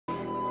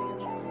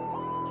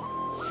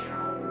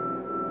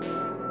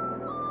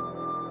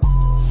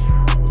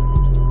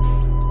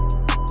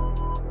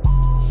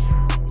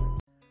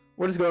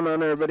What is going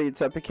on, everybody? It's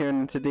Epic here, and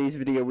in today's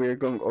video we are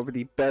going over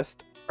the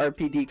best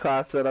RPD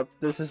class setup.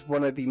 This is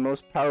one of the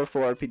most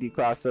powerful RPD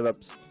class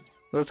setups.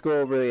 Let's go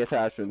over the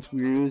attachments.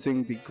 We're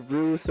using the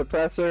GRU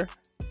suppressor,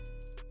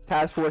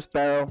 task force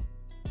barrel,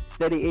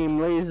 steady aim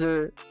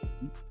laser,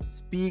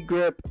 speed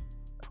grip,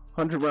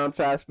 100 round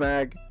fast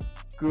mag,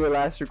 GRU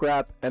elastic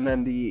wrap, and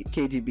then the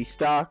KGB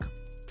stock.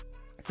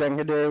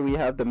 Secondary, we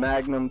have the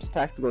magnums,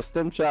 tactical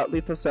stim shot,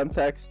 lethal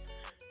semtex,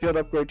 field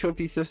upgrade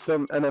trophy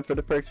system, and then for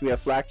the perks we have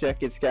flak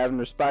jacket,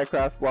 scavenger,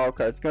 spycraft,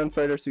 wildcards,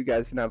 gunfighter, so you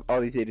guys can have all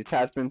these 8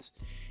 attachments.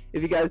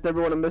 If you guys never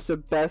want to miss the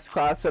best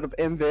class setup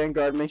in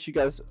Vanguard, make sure you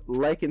guys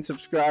like and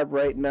subscribe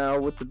right now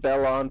with the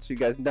bell on so you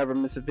guys never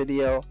miss a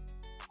video.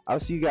 I'll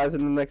see you guys in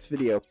the next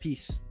video.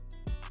 Peace.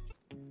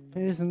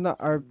 Here's the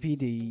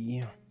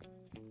RPD.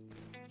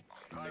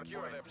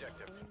 Secure the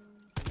objective.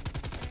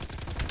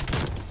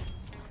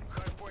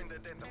 Hardpoint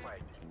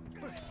identified.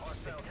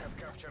 Hostiles have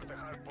captured the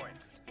hardpoint.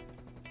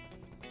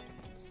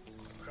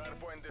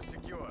 Hardpoint is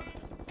secure.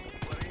 We're in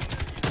the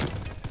lead.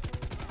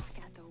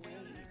 Got the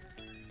waves.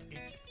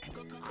 It's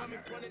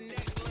coming from the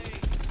next lane.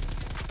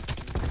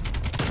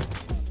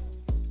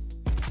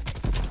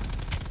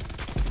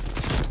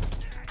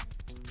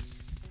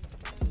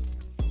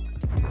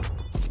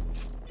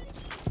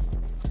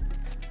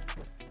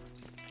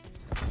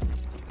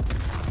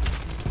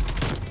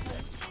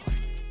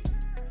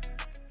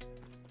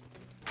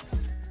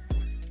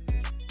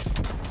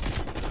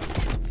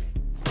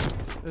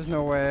 There's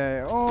no way.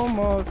 I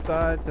almost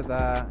died to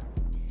that.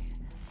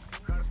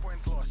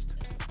 Hardpoint lost.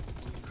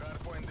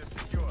 Hardpoint is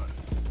secure.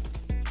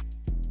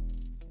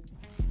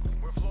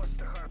 We've lost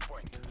the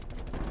hardpoint.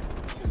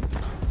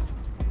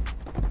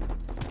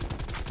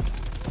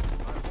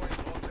 Hardpoint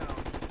locked down.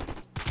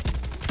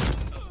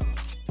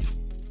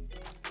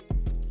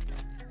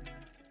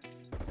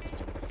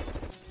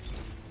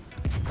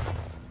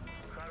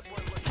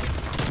 Hardpoint located.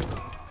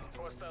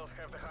 Hostiles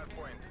have the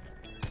hardpoint.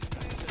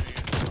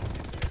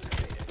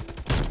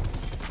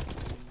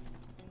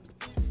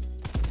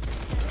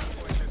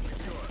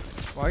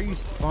 Why are you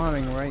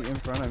spawning right in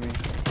front of me?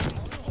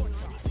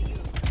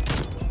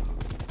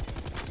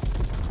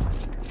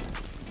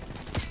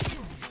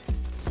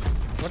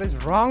 What is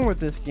wrong with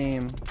this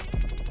game?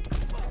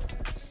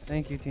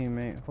 Thank you,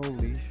 teammate.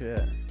 Holy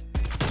shit.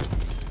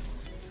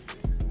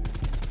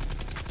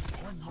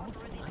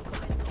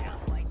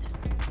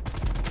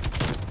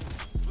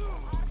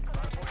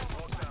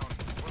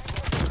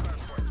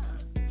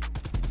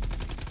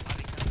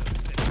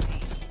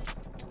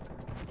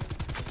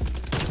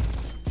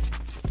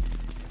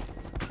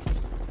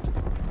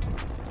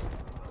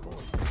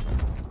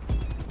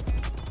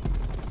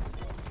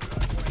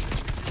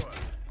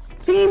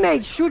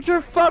 Teammate, shoot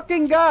your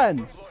fucking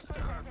gun!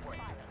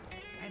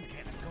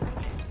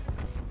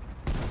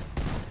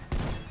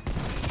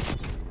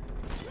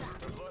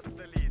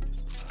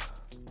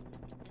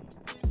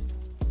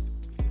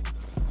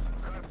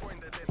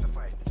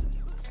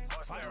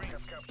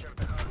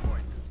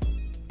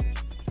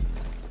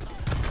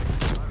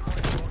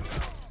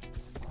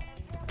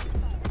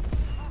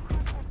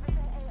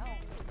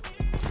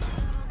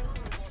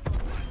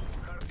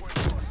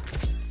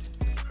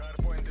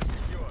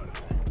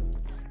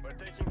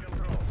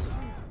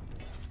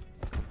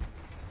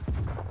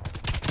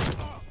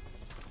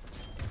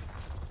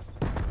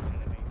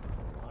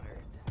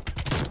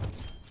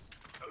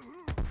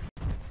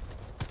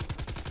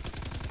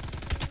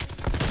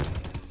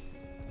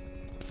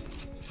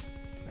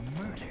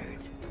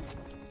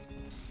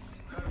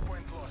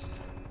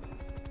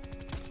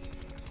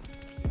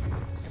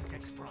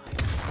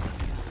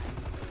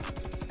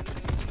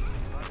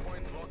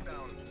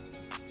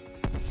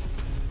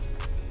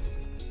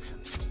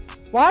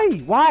 Why?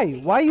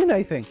 Why are you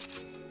knifing?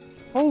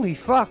 Holy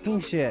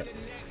fucking shit.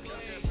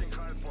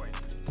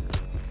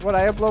 What,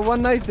 I upload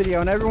one knife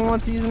video and everyone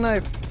wants to use a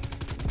knife.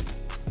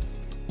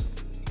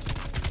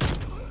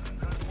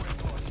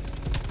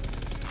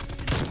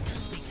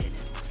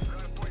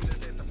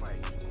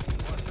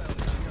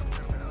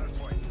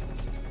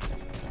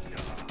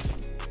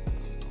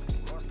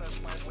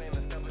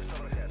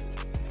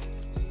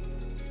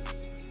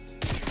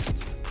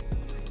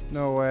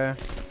 No way.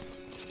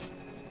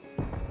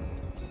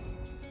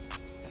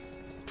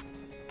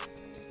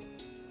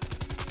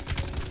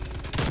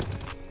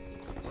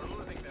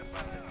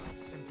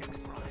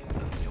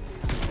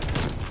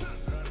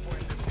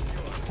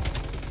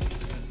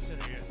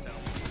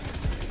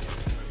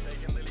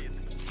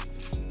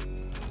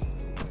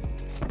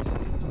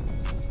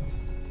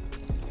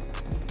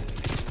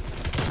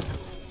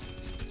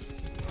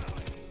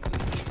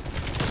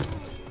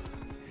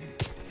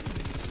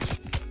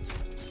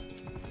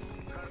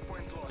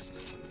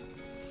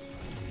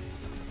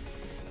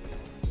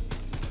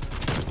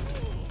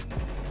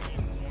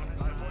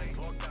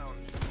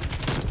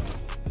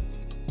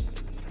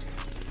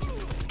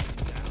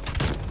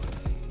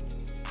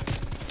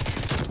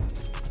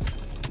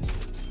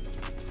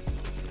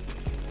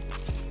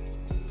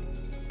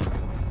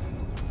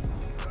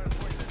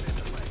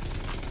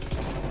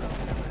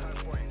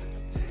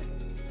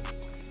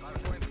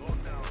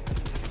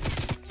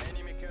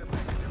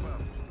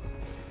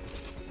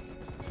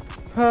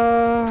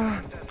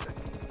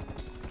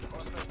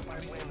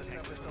 lane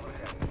established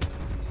overhead.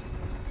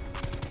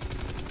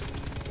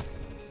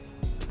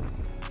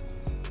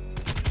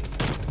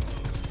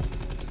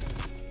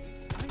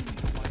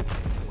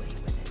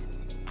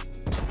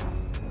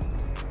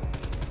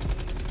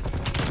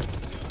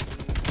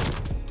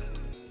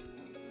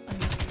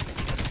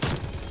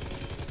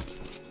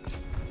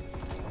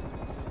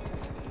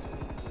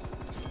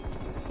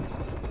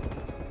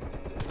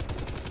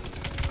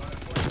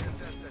 Hardpoint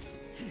contested.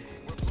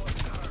 We're close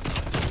to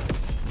hardpoint.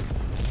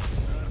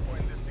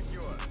 Hardpoint is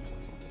secure.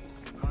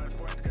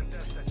 Hardpoint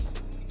contested.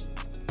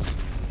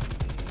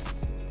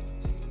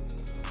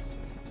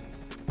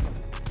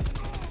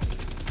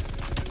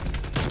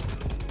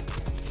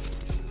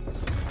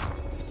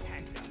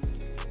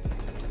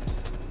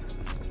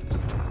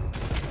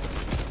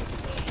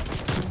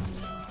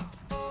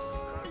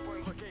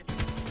 Hardpoint located.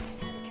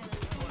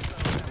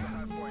 Hostiles have the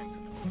hardpoint.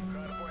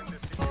 Hardpoint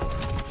is secure.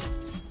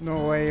 No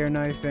way you're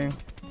knifing.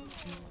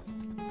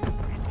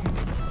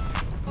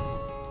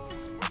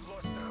 We've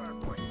lost the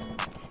hardpoint.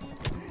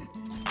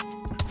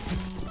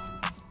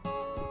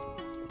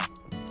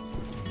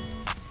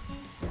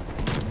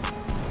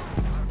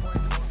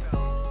 Hardpoint locked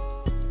down.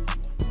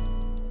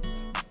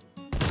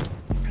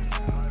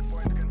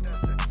 Hardpoint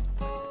contested.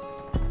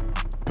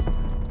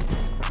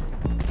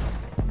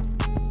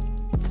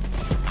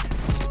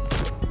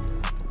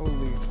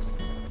 Holy.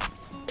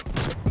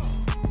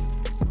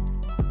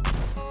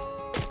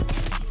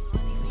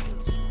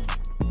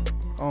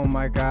 Oh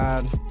my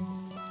god.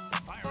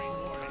 Hardpoint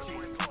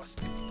lost.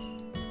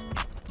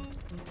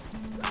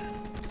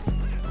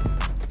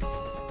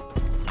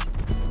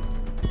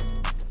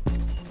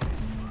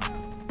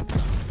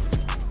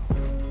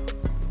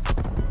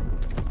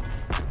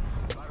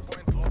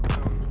 Hardpoint locked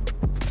down.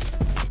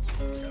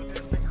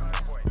 Contesting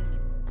hardpoint.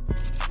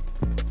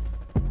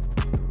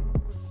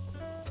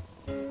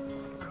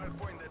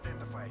 Hardpoint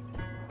identified.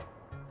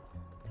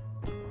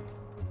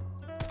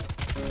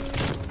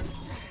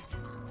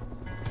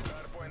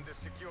 Hardpoint is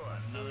secure.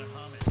 Another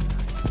homicide.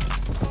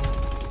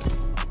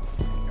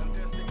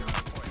 Contesting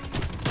hardpoint.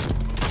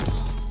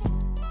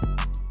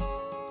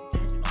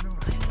 Dead on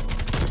arrival.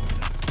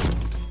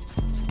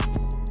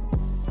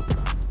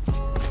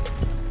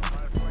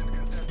 Hardpoint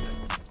contested.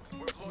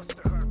 We've lost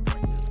the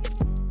hardpoint.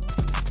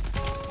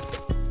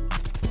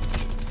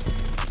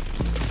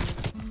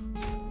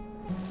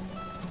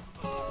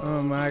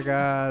 Oh my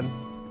god.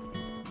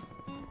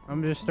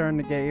 I'm just starting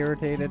to get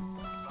irritated.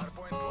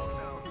 Hardpoint locked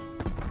down.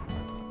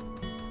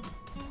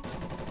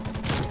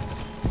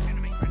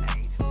 Enemy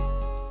grenade.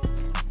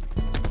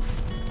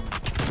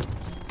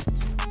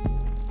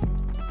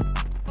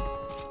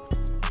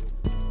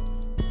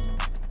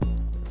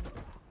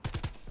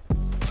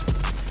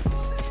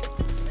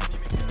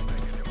 Enemy care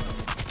package above.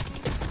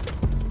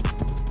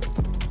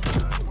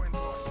 Hardpoint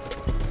lost.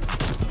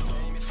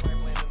 Enemy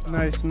sniper lane inbound.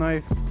 Nice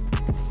knife.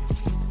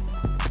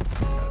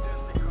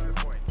 Contesting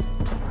hardpoint.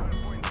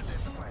 Hardpoint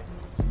identified.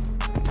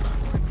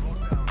 Hardpoint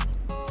locked down.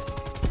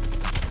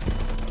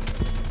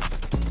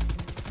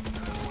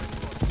 Hardpoint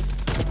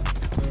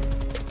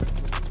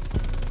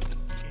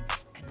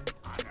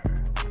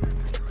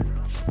lost. It's an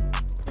honor.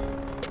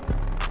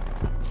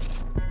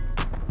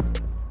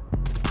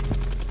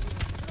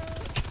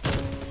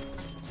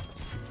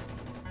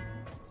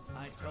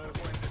 I told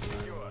Hardpoint is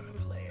secure. you to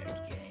play a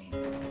game.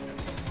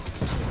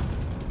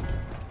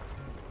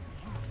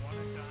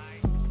 Wanna die?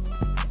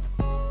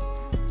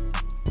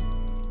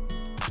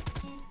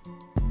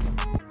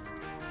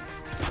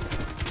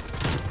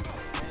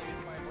 Enemy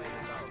sniper lane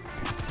inbound.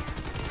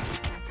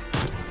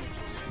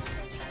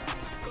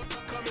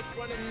 Coming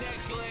from the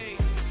next lane.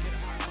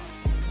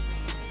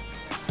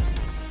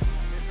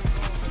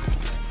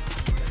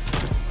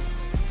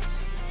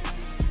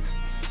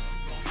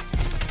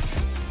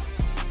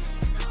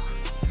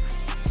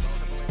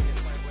 Multiple enemy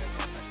sniper lane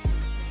contact.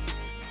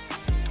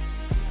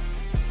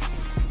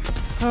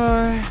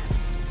 Hardpoint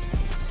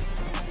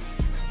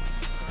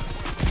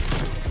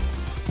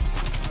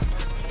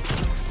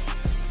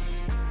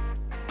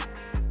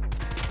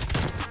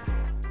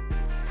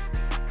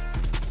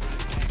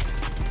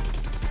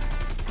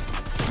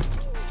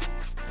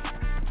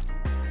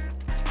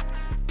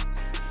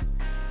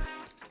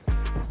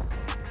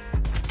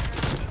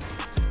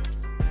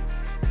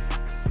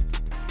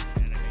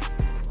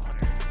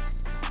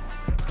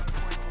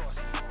lost.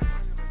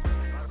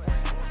 Hardpoint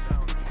locked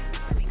down.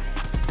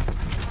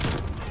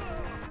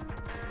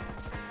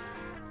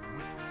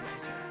 With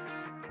pleasure.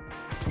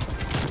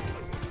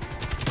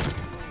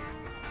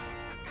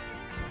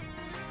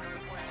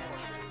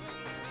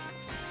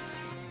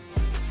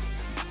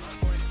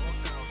 Hardpoint lost. Hardpoint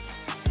locked down.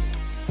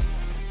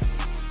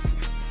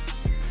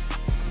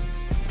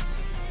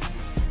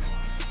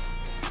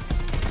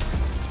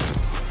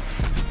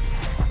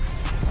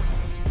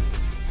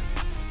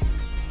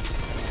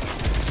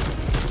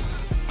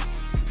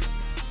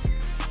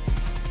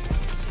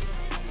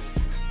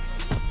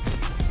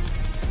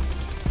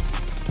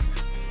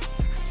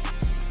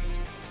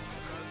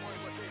 Hardpoint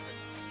located.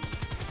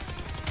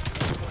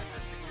 Hardpoint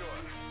is secure.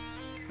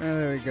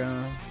 There we go.